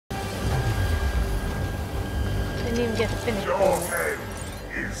even get to finish Your playing it. head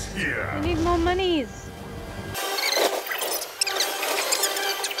is here. I need more monies.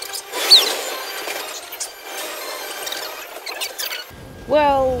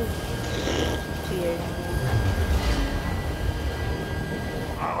 Well, dear.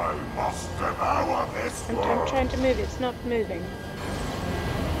 I must devour this I'm world. trying to move it. It's not moving.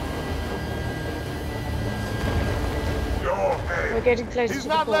 Your head. We're getting closer He's to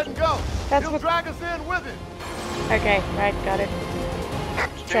the not letting portal. go. That's He'll what. drag us in with him. Okay, right, got it.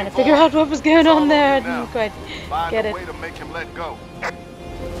 Trying to figure out what was going on there. I didn't quite Find get a it. way to make him let go.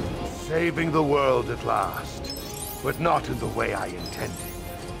 Saving the world at last, but not in the way I intended.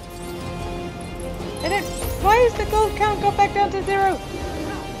 I don't. Why is the gold count got back down to 0?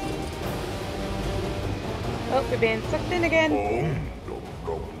 Oh, we're being sucked in again.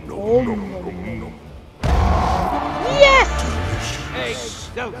 Yes!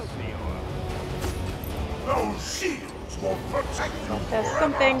 Those shields will protect you There's forever.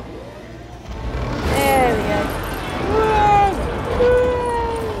 something. There we go. Whoa!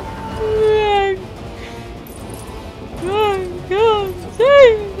 Oh, God,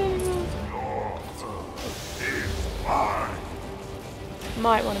 save me! Is mine.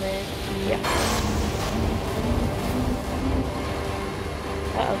 Might want to move. Yeah.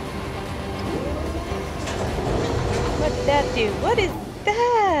 Uh-oh. What did that do? What is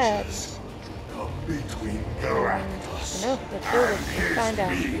that? Come between Galactus No, let's build it and find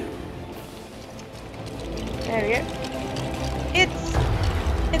out. me. There we go.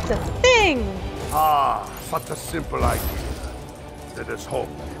 It's a thing! Ah, such a simple idea. Let us hope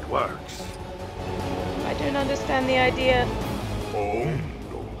it works. I don't understand the idea. Oh,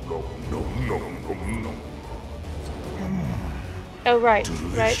 no. Oh, right,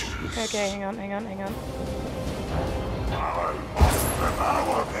 Delicious. right. Okay, hang on. I must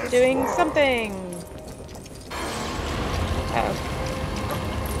devour this Doing world. something! Uh-oh.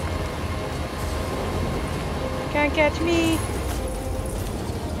 Can't catch me!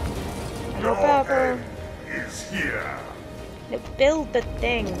 I'm more Your powerful. head is here. Let's build the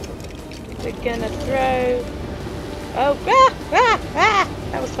thing. We're gonna throw... Oh,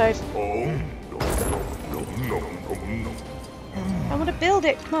 that was close. Oh, no. I want to build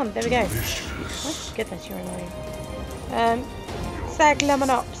it. Come on, there we go. Delicious. Oh, goodness, you're annoying.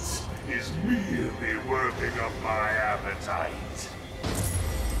 Saglamanops. Is merely working up my appetite.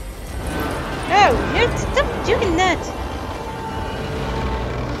 No, stop doing that.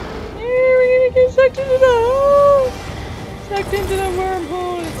 We're gonna get sucked into the hole. Sucked into the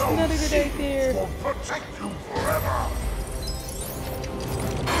wormhole. It's not a good idea. Will protect you forever.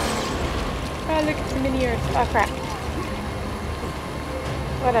 Oh, look at the mini earth. Oh, crap.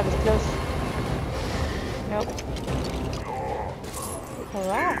 Oh, that was close. Nope.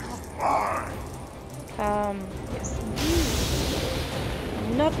 Wow. Mine. Yes.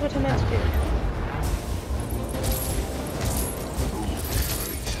 Not what I meant to do.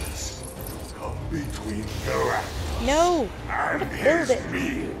 Creatures come between Galactus No! and build his it.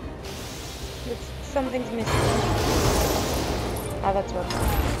 meal. Something's missing. Oh, that's what.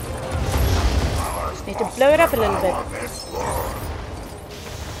 Just need to blow it up a little bit. This world.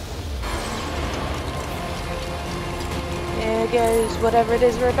 There goes whatever it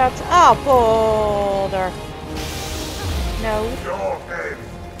is we're about to. Oh, boulder! No. Your head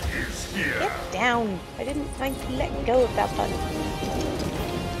is here. Get down! I didn't let go of that button.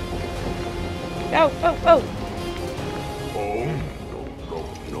 Oh! Oh, no.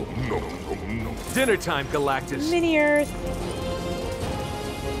 Dinner time, Galactus. Mini Earth.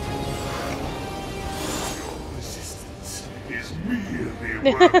 Your resistance is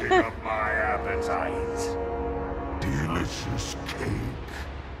merely working up my appetite. Delicious cake.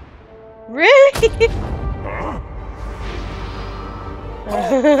 Really? Huh?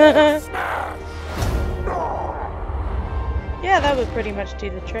 Yeah, that would pretty much do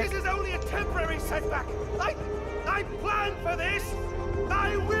the trick. This is only a temporary setback. I planned for this.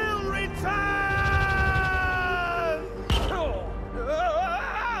 I will return.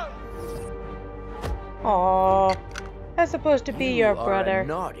 Aww. That's supposed to be your You are brother. a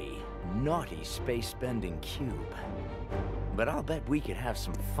naughty space-bending cube. But I'll bet we could have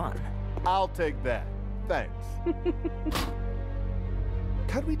some fun. I'll take that. Thanks.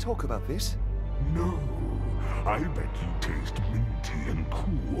 Can we talk about this? No, I bet you taste minty and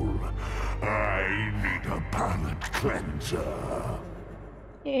cool. I need a palate cleanser.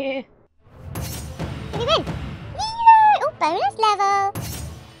 Yeah. Anyway, oh, bonus level.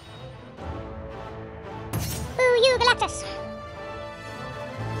 Boo you, Galactus.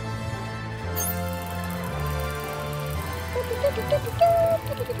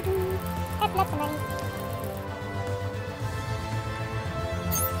 That's lots of money.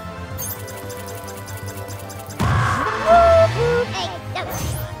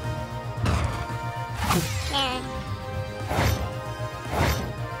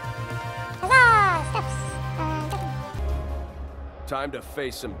 Time to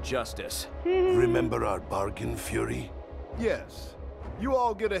face some justice. Remember our bargain, Fury? Yes. You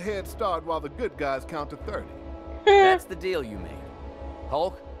all get a head start while the good guys count to 30. That's the deal you made.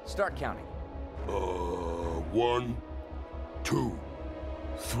 Hulk, start counting. 1, 2,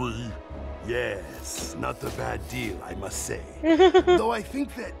 3. Yes, not a bad deal, I must say. Though I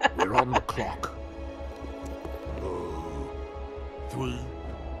think that... We're on the clock. 3,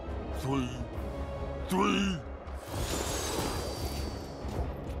 3, 3.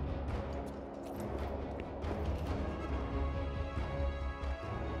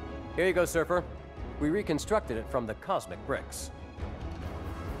 Here you go, Surfer. We reconstructed it from the cosmic bricks.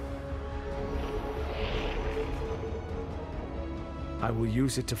 I will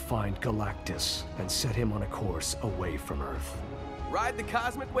use it to find Galactus and set him on a course away from Earth. Ride the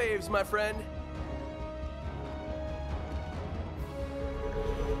cosmic waves, my friend.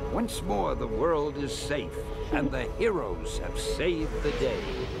 Once more, the world is safe, and the heroes have saved the day.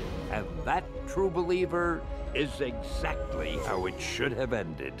 And that, true believer, is exactly how it should have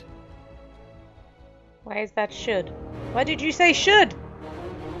ended. Why is that should? Why did you say should?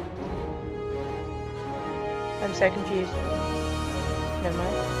 I'm so confused. Never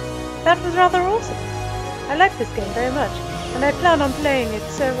mind. That was rather awesome. I like this game very much, and I plan on playing it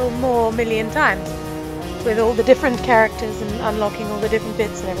several more million times, with all the different characters and unlocking all the different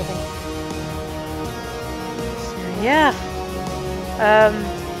bits and everything. So yeah.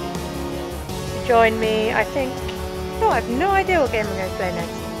 Join me, I think... Oh, I have no idea what game I'm going to play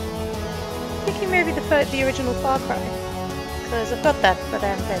next. I'm thinking maybe the original Far Cry, because I've got that, but I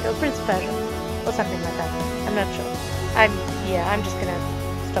haven't played it. Or Prince of Persia, or something like that. I'm not sure. I'm just gonna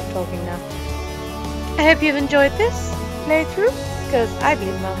stop talking now. I hope you've enjoyed this playthrough, because I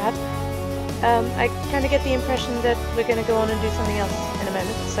believe I have. I kind of get the impression that we're going to go on and do something else in a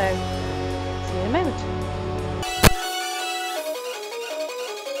moment, so see you in a moment.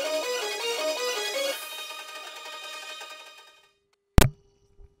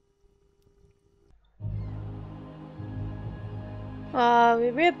 We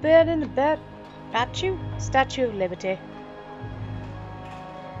rip it in the Statue of Liberty.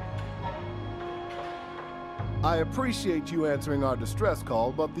 I appreciate you answering our distress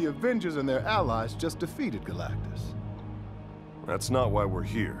call, but the Avengers and their allies just defeated Galactus. That's not why we're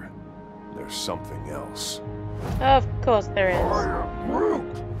here. There's something else. Of course there is. I am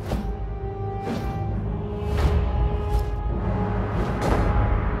Groot.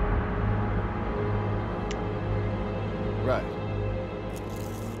 Right.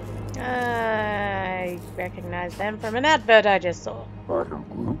 I recognize them from an advert I just saw. I am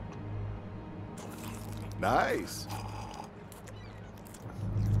Groot. Nice.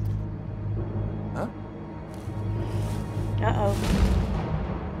 Huh? Uh-oh.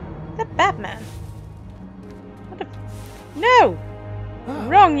 The Batman. What the... No!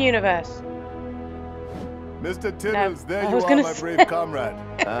 Wrong universe. Mr. Tittles, there I you was are, gonna my say- brave comrade.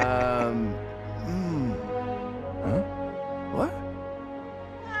 What?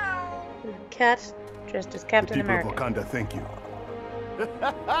 Cat, dressed as Captain People of America. Wakanda, thank you.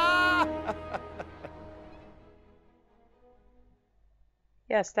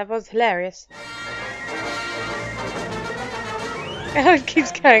 Yes, that was hilarious. Oh, it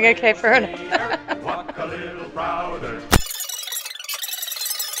keeps going. Okay, fair enough. Walk a little prouder.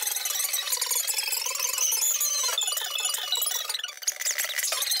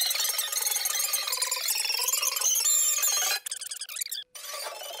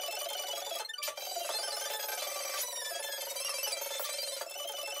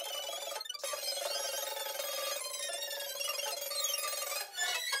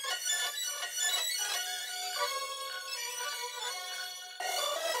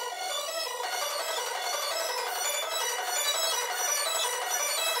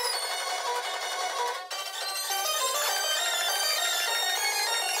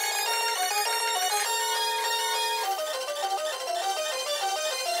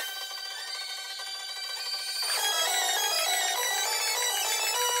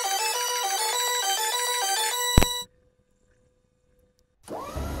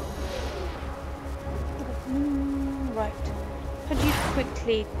 Right. How do you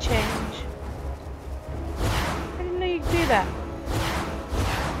quickly change? I didn't know you could do that.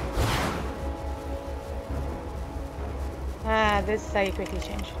 Ah, this is how you quickly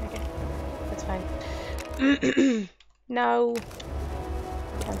change. Okay, that's fine. No.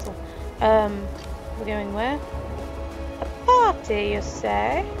 Cancel. We're going where? A party, you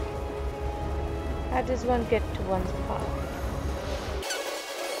say? How does one get to one's party?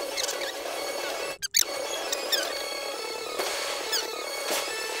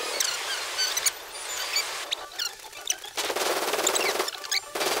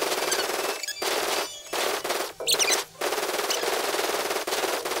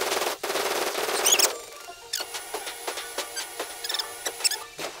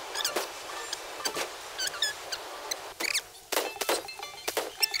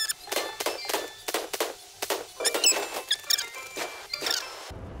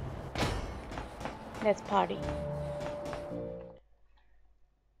 Let's party.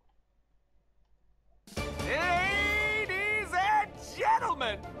 Ladies and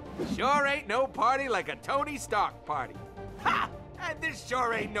gentlemen, sure ain't no party like a Tony Stark party. Ha! And this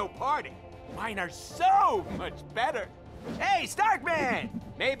sure ain't no party. Mine are so much better. Hey, Starkman!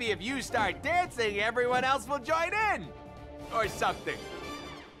 Maybe if you start dancing, everyone else will join in. Or something.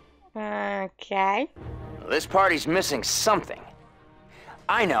 Okay. This party's missing something.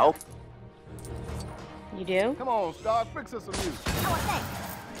 I know. You do? Come on, Stark, fix us some music. Oh, thanks.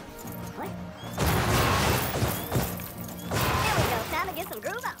 What? There we go. Time to get some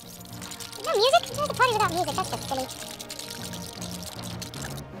groove on. No music? There's a party without music. That's just silly.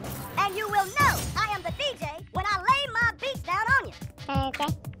 And you will know I am the DJ when I lay my beats down on you. Okay.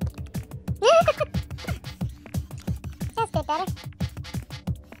 Sounds good, better.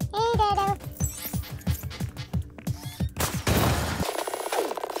 Hey, Daredevil.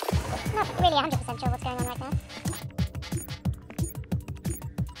 Not really 100% sure what's going on right now.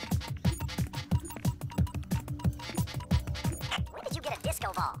 Where did you get a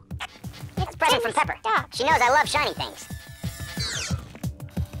disco ball? It's a present from Pepper. Stop. She knows I love shiny things.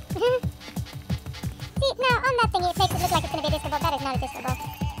 See, now on that thing, it makes it look like it's going to be a disco ball. That is not a disco ball.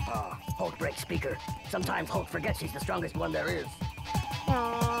 Oh, Hulk breaks speaker. Sometimes Hulk forgets he's the strongest one there is.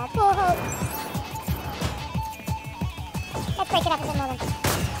 Aw, poor Hulk. Let's break it up a bit more then.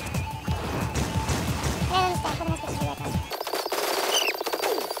 I don't understand what am I supposed to do right now.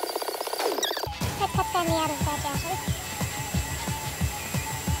 Let's cut Stanley out of that jar, shall we?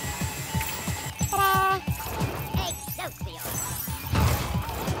 Ta-da! Hey, don't be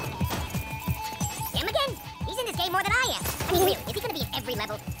him again? He's in this game more than I am. I mean, really, is he going to be at every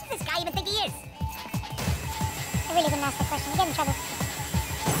level? Does this guy even think he is? I really wouldn't ask that question. You get in trouble.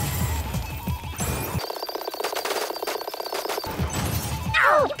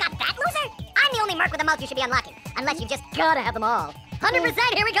 Oh, you got that, loser? I'm the only merc with a mouth you should be unlocking. Unless you just gotta have them all.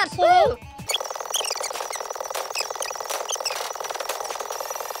 100%, here we come. Woo!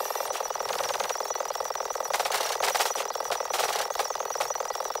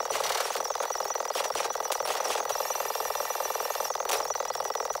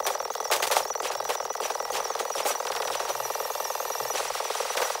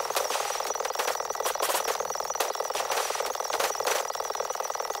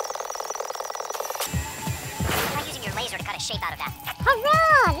 Shape out of that.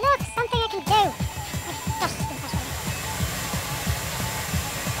 Hurrah! Look, something I can do. My gosh, it's been frustrating.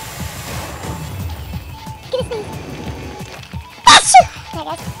 Get a sneeze. Achoo! There it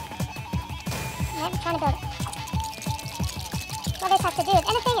goes. I'm trying to build it. What this has to do with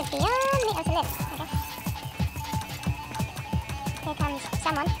anything is beyond me. Oh, it's a lift. Okay. Here comes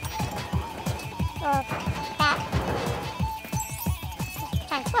someone. Or that. Just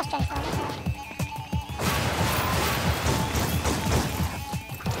trying to squash Johnny someone.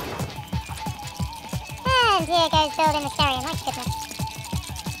 And here goes building the stereo. My goodness.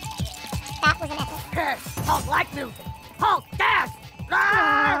 That was an effort. Hulk like music. Hulk, dance!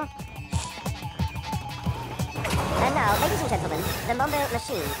 Ah! And now, ladies and gentlemen, the Mambo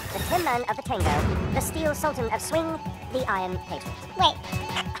Machine, the Tin Man of the Tango, the Steel Sultan of Swing, the Iron Patriot. Wait.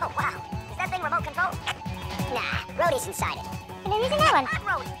 Oh, wow. Is that thing remote control? Nah, Rhodey's inside it. And then using that one? Not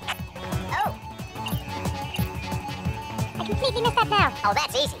Rhodey. Oh. I completely missed that now. Oh,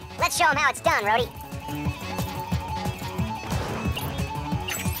 that's easy. Let's show him how it's done, Rhodey.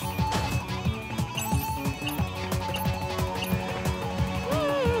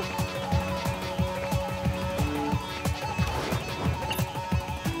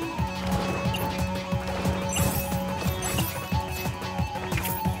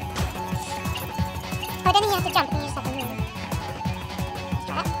 Oh, then you have to jump and you just have to move. Let's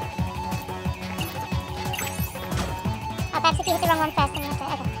try that. Oh, perhaps if you hit the wrong one first, then you have to...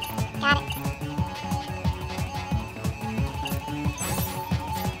 Okay. Got it.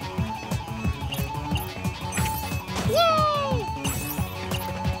 Yay!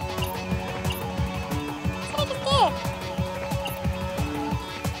 That's what I just did.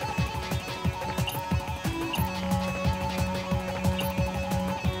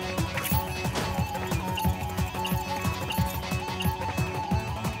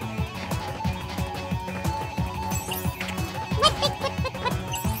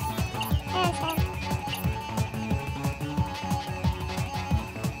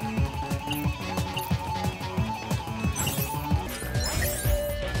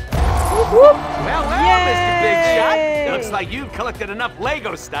 Well, Mr. Big Shot. Looks like you've collected enough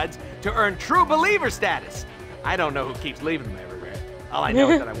Lego studs to earn true believer status. I don't know who keeps leaving them everywhere. All I know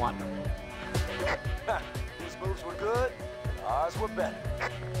is that I want them. These moves were good, and ours were better.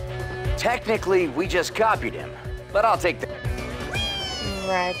 Technically, we just copied him, but I'll take the...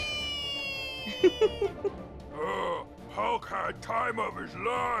 Right. Hulk had time of his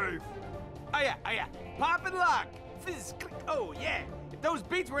life. Oh yeah, pop and lock. Fizz, click. Oh yeah. If those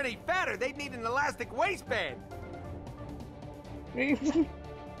beats were any fatter, they'd need an elastic waistband.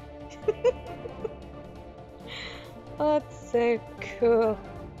 Oh, that's so cool.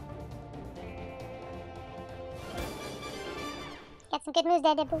 Got some good moves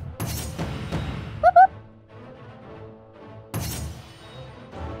there, Deadpool.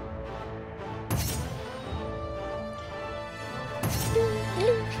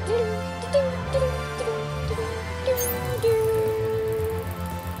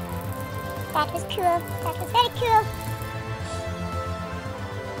 That was cool. That was very cool.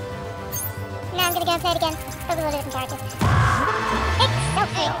 Now I'm gonna go and play it again. Probably a little different characters.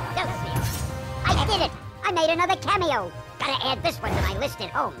 Excelsior! I did it! I made another cameo! Gotta add this one to my list at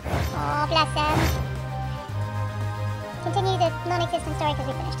home. Oh, bless him. Continue the non-existent story because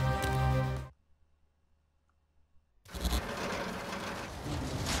we finished.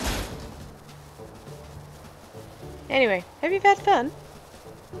 Anyway, hope you've had fun.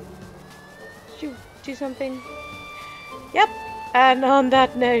 Did you do something? Yep. And on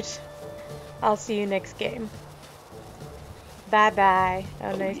that note, I'll see you next game. Bye bye.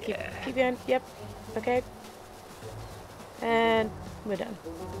 Oh no, keep going. Yep. Okay. And we're done.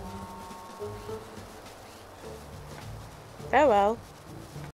 Farewell.